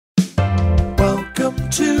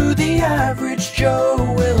Welcome to the Average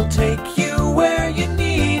Joe. We'll take you where you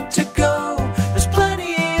need to go. There's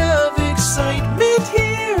plenty of excitement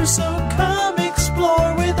here, so come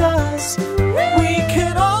explore with us. We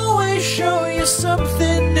can always show you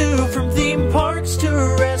something new, from theme parks to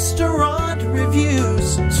restaurant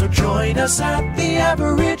reviews. So join us at the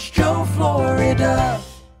Average Joe, Florida.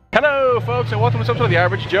 Hello folks, and welcome to some of the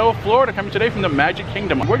Average Joe, Florida, coming today from the Magic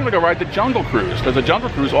Kingdom. We're going to go ride the Jungle Cruise, because the Jungle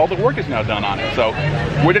Cruise, all the work is now done on it. So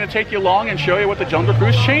we're going to take you along and show you what the Jungle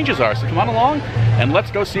Cruise changes are. So come on along and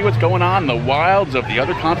let's go see what's going on in the wilds of the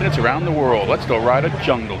other continents around the world. Let's go ride a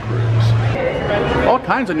Jungle Cruise. All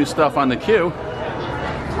kinds of new stuff on the queue.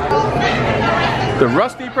 The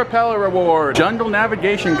Rusty Propeller Award, Jungle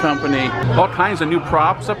Navigation Company, all kinds of new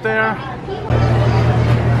props up there.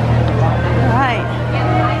 Right.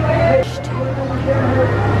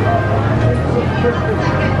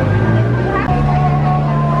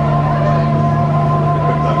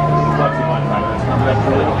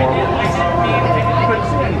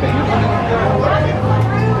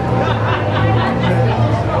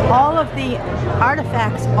 All of the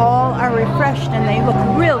artifacts all are refreshed and they look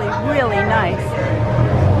really, really nice.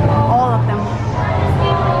 All of them.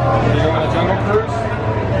 You on a Jungle Cruise?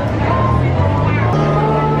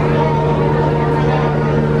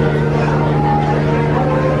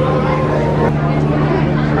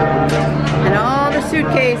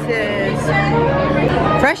 Suitcases,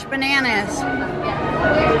 fresh bananas.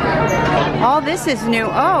 All this is new.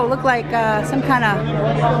 Oh, look like some kind of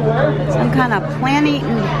plant-eating.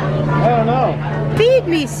 I don't know. Feed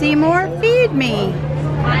me, Seymour. Feed me.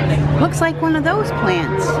 Looks like one of those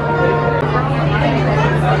plants.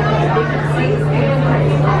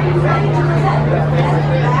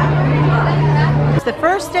 It's the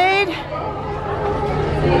first aid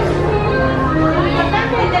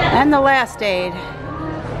and the last aid.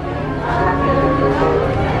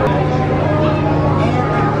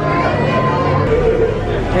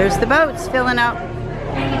 There's the boats filling up.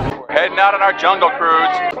 We're heading out on our Jungle Cruise.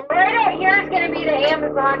 Right out here is going to be the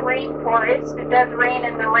Amazon rainforest. It does rain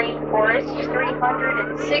in the rainforest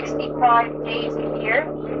 365 days a year.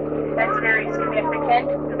 That's very significant.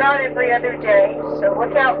 It's about every other day. So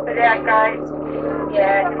look out for that, guys.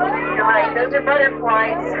 Yeah, you're right. Those are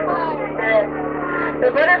butterflies. The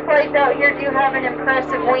butterflies out here do have an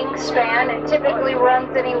impressive wingspan. It typically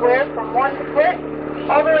runs anywhere from 1 foot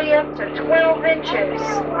all the way up to 12 inches.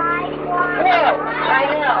 Whoa,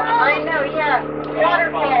 I know, yeah.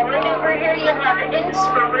 Waterfall, right over here you have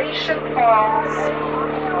Inspiration Falls.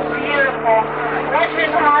 Beautiful. I've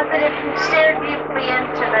been positive you stare deeply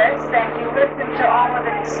into this and you listen to all of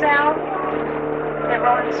its sounds. It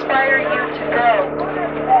will inspire you to go.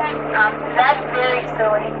 That's very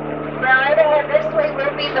silly. Now, right ahead this way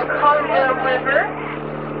will be the Congo River.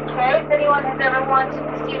 Okay, if anyone has ever wanted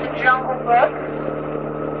to see the Jungle Book,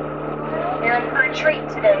 you're in for a treat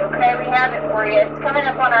today, okay? We have it for you. It's coming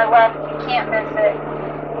up on our left. You can't miss it.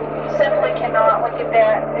 You simply cannot. Look at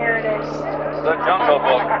that. There it is. The Jungle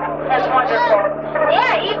Book. That's wonderful.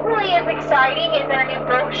 Yeah, equally as exciting is our new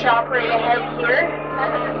book shop right ahead here.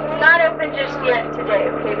 It's not open just yet today,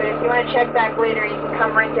 okay? But if you want to check back later, you can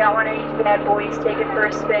come rent out one of these bad boys, take it for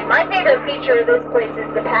a spin. My favorite feature of this place is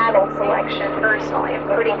the paddle selection, personally. It's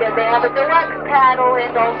pretty good. They have a deluxe paddle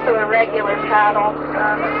and also a regular paddle.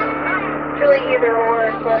 Really either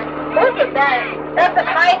or, but look at that. That's a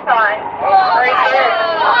python right there.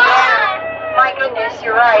 Yeah. My goodness,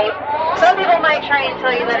 you're right. Some people might try and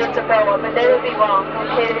tell you that it's a boa, but they would be wrong.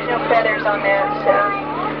 Okay, there's no feathers on that, so.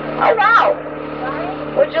 Oh, wow.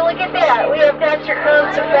 Would you look at that? We have got your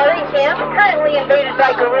Cone Safari Camp, currently invaded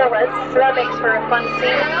by gorillas, so that makes for a fun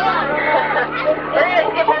scene. We're going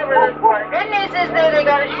to skip over this part. Good news is that they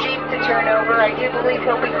got a Jeep to turn over. I do believe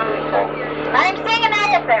he'll be grateful. I'm seeing an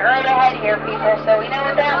elephant right ahead here, people, so we know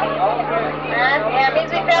what that means. Yeah, it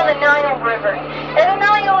means we found the Nile River. And the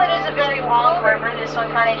Nile, it is a very long river. This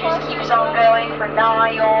one kind of just keeps on going for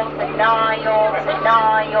Niles and Niles and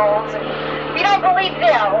Niles. And if you don't believe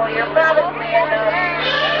that, well, you're probably in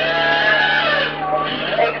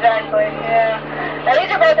Exactly, yeah. Now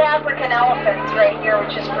these are both African elephants right here,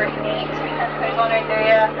 which is pretty neat. There's one right there,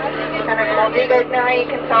 yeah. Kind of cool. Do you guys know how you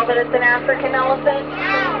can tell that it's an African elephant?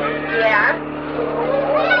 Yeah.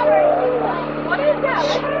 What is that?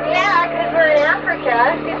 Yeah, because we're in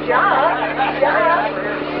Africa. Good job. Good job.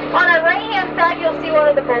 On our right-hand side, you'll see one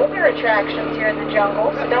of the boulder attractions here in the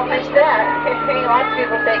jungle, so don't miss that. Lots of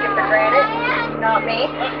people take it for granted. Not me.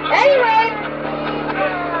 Anyway,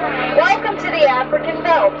 welcome to the African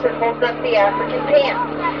belt. It holds up the African pan.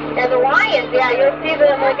 And the lions, yeah, you'll see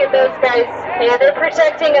them. Look at those guys. Yeah, they're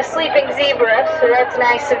protecting a sleeping zebra, so that's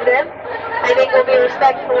nice of them. I think we'll be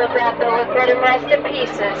respectful of that. They'll look good and rest in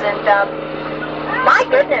pieces. And, my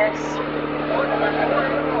goodness.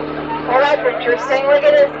 Well, that's interesting. Look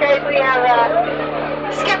at this, guys. We have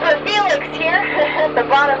Skipper Felix here at the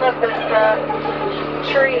bottom of this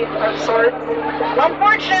tree of sorts.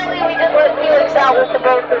 Unfortunately, we did let Felix out with the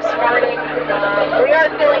boat this morning. We are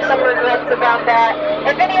feeling some regrets about that.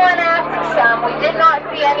 If anyone asks, we did not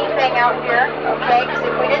see anything out here, okay? Because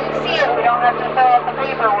if we didn't see it, we don't have to fill out the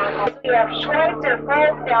paperwork. We have Shoreside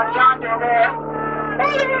Way down yonder there.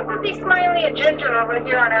 Hey, there would be Smiley and Ginger over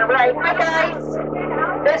here on our right. Hi, guys.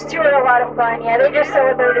 Those two are a lot of fun. Yeah, they just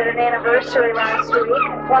celebrated an anniversary last week.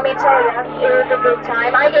 Let me tell you, it was a good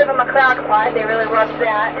time. I gave them a crock pot. They really loved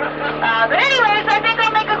that. But anyways, I think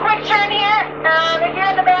I'll make a quick turn here. If you're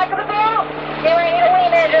in the back of the boat, you might need to lean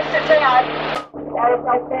in just a tad. That was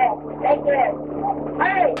like that. Thank you. All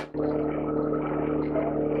right.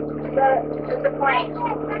 The plane.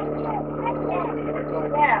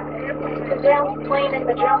 Yeah, the down plane in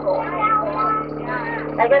the jungle.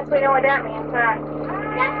 I guess we know what that means, huh?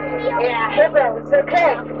 Yeah, hippos,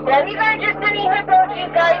 okay. Now these aren't just any hippos, you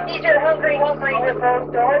guys. These are hungry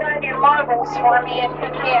hippos. So hold on to your marbles for me if you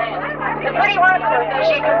can. They're pretty restless, as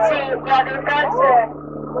you can see. Yeah, they've got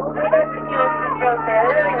they're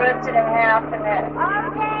really ripped it in half, and then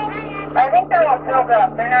I think they're all filled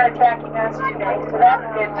up. They're not attacking us today, so that's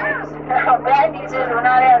good news. Bad news is we're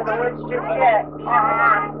not out of the woods just yet.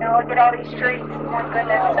 Now look at all these trees. My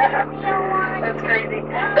goodness. That's crazy.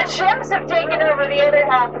 The chimps have taken over the other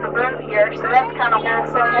half of the boat here, so that's kind of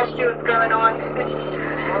awesome. Let's see what's going on.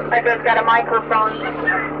 I just got a microphone.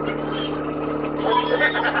 I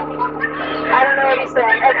don't know what he's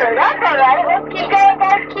saying. Okay, that's alright. Let's keep going,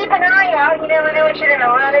 guys. Keep an eye out. You never know what you're going to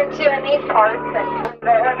run into in these parts.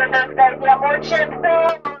 Yeah, more chips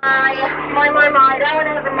there. My. That one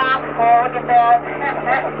has a mouthful. Look at that.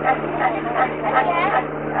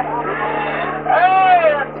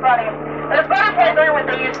 Oh, that's funny. Those butterflies aren't what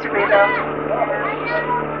they used to be, though.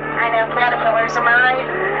 I know, caterpillars, am I right?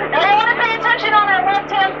 And I want to pay attention on that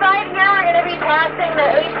left-hand side here. We're going to be passing the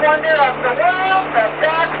eighth wonder of the world, the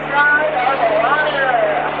backside of the water.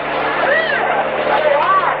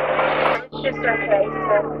 It's just okay,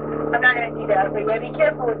 so I'm not going to do that. But yeah, be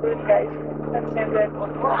careful with this, guys. That's no good.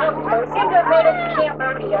 So we seem to have made it to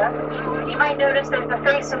Cambodia. You might notice there's a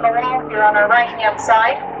face in the wall here on our right-hand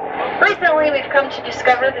side. Recently, we've come to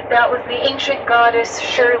discover that that was the ancient goddess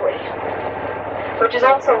Shirley, which has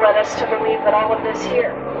also led us to believe that all of this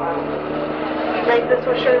here, you think this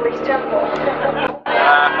was Shirley's temple.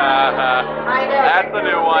 I know. That's a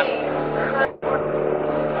new one.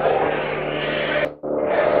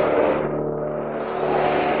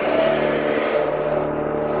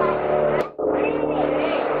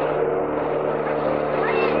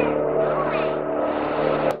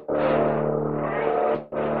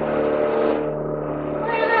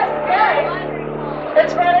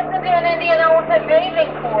 It's brought us into an Indian elephant bathing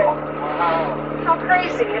pool. How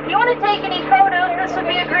crazy. If you want to take any photos, this would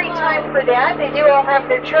be a great time for that. They do all have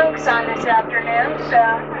their trunks on this afternoon, so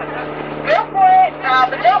go for it.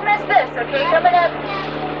 But don't miss this, okay? Coming up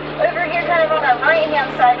over here kind of on our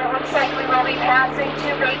right-hand side, it looks like we will be passing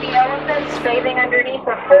two baby elephants bathing underneath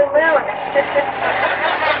a full moon.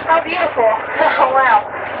 How beautiful. Oh, wow.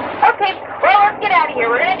 Okay, well, let's get out of here.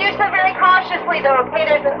 We're going to do so very cautiously, though, okay?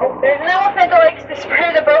 There's an elephant that likes to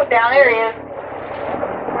spray the boat down. There he is.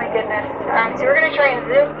 Oh, my goodness. So we're going to try and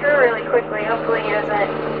zoom through really quickly. Hopefully he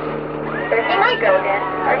doesn't. But he might go again.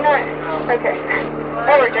 I'm not. Okay.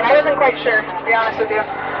 That worked. I wasn't quite sure, to be honest with you.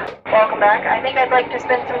 Welcome back. I think I'd like to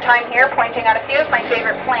spend some time here pointing out a few of my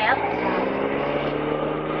favorite plants.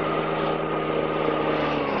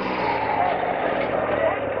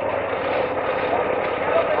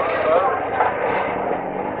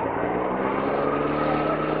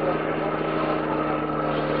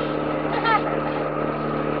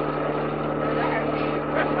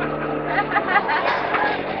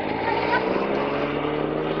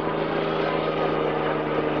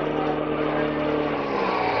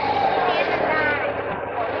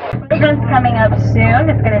 One's coming up soon.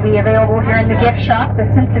 It's going to be available here in the gift shop. The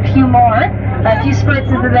Sense of Humor. A few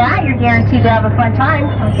spritzes of that. You're guaranteed to have a fun time.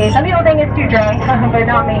 Okay, some people think it's too dry, but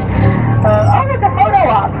not me. Oh, there's a photo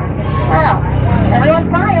op. Wow. Everyone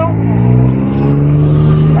smile.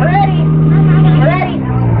 We're ready. We're ready.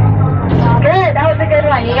 Good. That was a good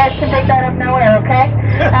one. You guys can pick that up nowhere, okay?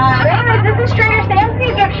 Anyways, this is Trader Sam's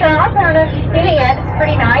new gift shop. I don't know if you've seen it yet. It's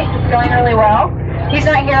pretty nice. It's going really well. He's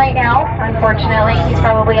not here right now, unfortunately. He's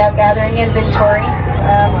probably out gathering inventory,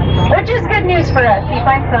 which is good news for us. He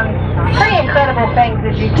finds some pretty incredible things,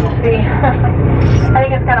 as you can see. I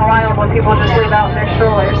think it's kind of wild when people just leave out in their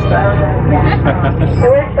strollers, so it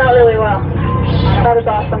works out really well. That was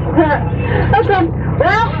awesome. Okay,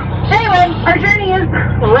 well, anyway, our journey is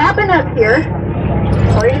wrapping up here.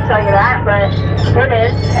 Sorry to tell you that, but it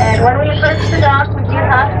is. And when we approach the dock, we do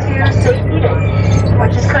have to stay seated,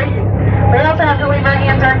 which is crazy. We also have to leave our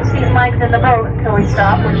hands, arms, feet, and legs in the boat until we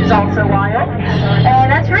stop, which is also wild. And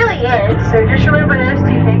that's really it. So just remember those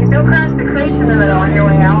two things. Don't cross the creek in the middle on your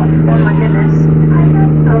way out. Oh my goodness.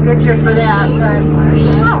 I'll get you for that. But,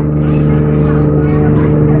 oh.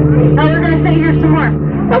 Now we're going to sit here some more.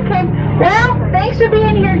 Okay. Well, thanks for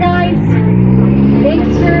being here, guys.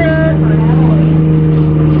 Thanks for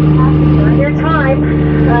your time.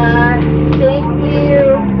 Thank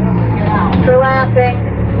you for laughing.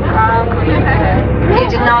 You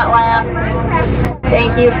did not laugh.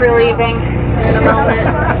 Thank you for leaving in a moment.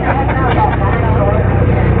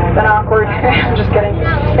 It's been awkward. I'm just kidding.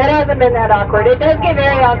 It hasn't been that awkward. It does get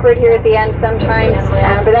very awkward here at the end sometimes,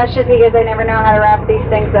 but that's just because I never know how to wrap these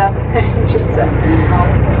things up. Just,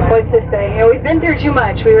 what's to say? You know, we've been through too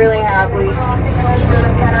much. We really have. We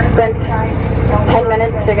spent 10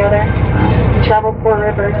 minutes together. Traveled 4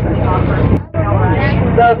 rivers.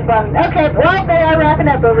 So it's fun. Okay, well, they are wrapping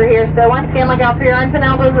up over here. So once again, look out for your arms and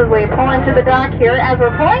elbows as we pull into the dock here. As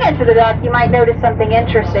we're pulling into the dock, you might notice something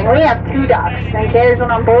interesting. We have 2 docks. Okay, there's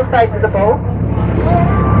one on both sides of the boat.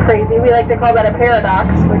 Crazy. We like to call that a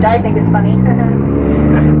paradox, which I think is funny.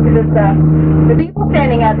 Because it's the people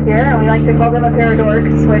standing up here, and we like to call them a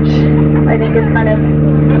paradorks, which I think is kind of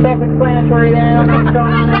self-explanatory there. I don't know what's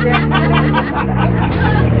going on up here.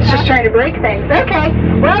 It's just trying to break things. Okay,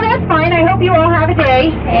 well, that's fine. I hope you all have a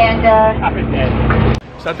day, and Happy day.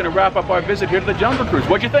 So that's going to wrap up our visit here to the Jungle Cruise.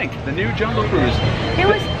 What'd you think? The new Jungle Cruise? It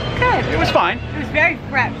was good. It was fine. It was very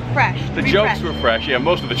fresh. The jokes were fresh. Yeah,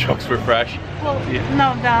 most of the jokes were fresh. Well,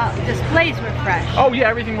 no, the displays were fresh. Oh yeah,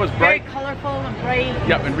 everything was bright. Very colorful and bright.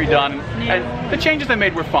 Yep, and redone. New. And the changes they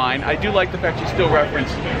made were fine. I do like the fact you still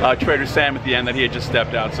reference Trader Sam at the end, that he had just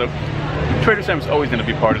stepped out. So Trader Sam's always going to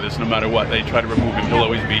be part of this, no matter what. They try to remove him, he'll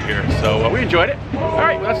always be here. So we enjoyed it. All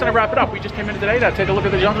right, well, that's going to wrap it up. We just came in today to take a look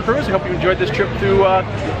at the Jungle Cruise. I hope you enjoyed this trip through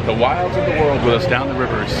the wilds of the world with us down the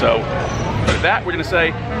rivers. So with that, we're going to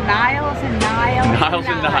say Niles and Niles. Niles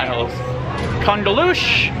and Niles.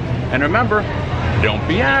 Kundaloosh. And remember, don't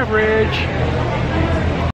be average.